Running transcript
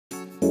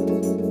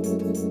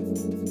Hi,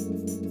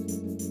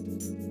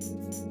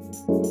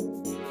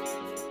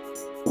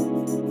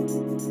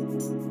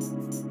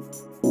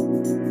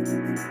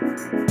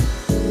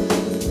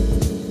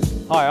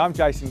 I'm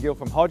Gill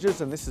from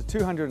Hodges, and this is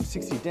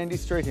 260 Dendy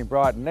Street in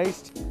Brighton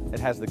East. It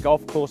has the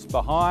golf course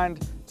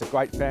behind. It's a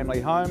great family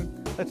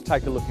home. Let's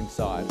take a look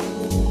inside.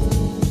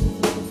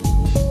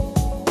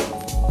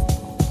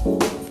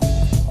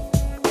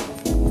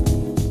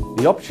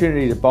 The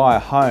opportunity to buy a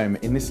home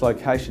in this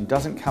location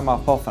doesn't come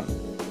up often.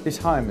 This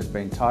home has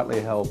been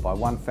tightly held by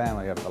one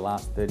family over the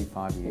last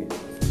 35 years.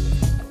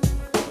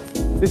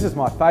 This is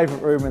my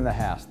favourite room in the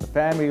house, the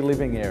family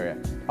living area,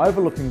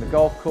 overlooking the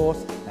golf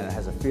course, and it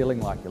has a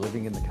feeling like you're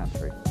living in the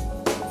country.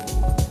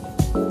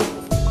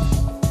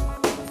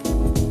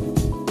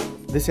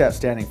 This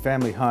outstanding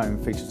family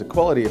home features a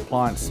quality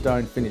appliance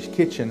stone finished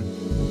kitchen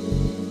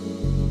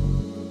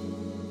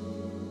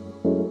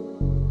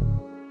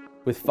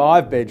with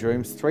 5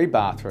 bedrooms, 3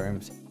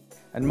 bathrooms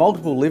and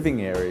multiple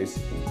living areas.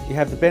 You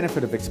have the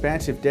benefit of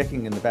expansive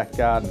decking in the back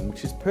garden,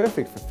 which is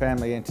perfect for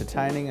family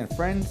entertaining and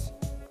friends,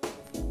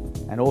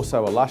 and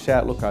also a lush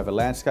outlook over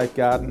landscape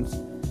gardens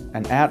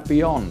and out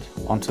beyond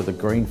onto the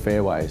green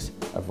fairways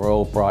of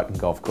Royal Brighton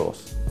Golf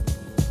Course.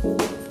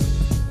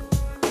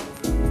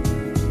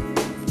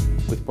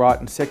 With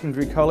Brighton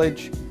Secondary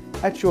College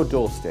at your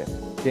doorstep,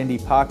 Dendy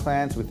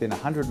Parklands within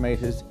 100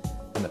 metres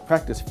and the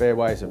practice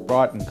fairways of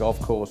Brighton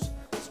Golf Course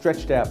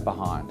stretched out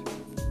behind.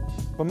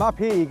 From up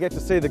here you get to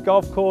see the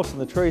golf course and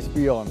the trees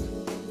beyond.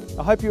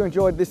 I hope you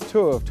enjoyed this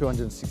tour of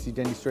 260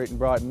 Dendy Street in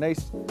Brighton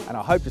East, and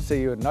I hope to see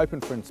you at an open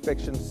for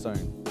inspection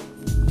soon.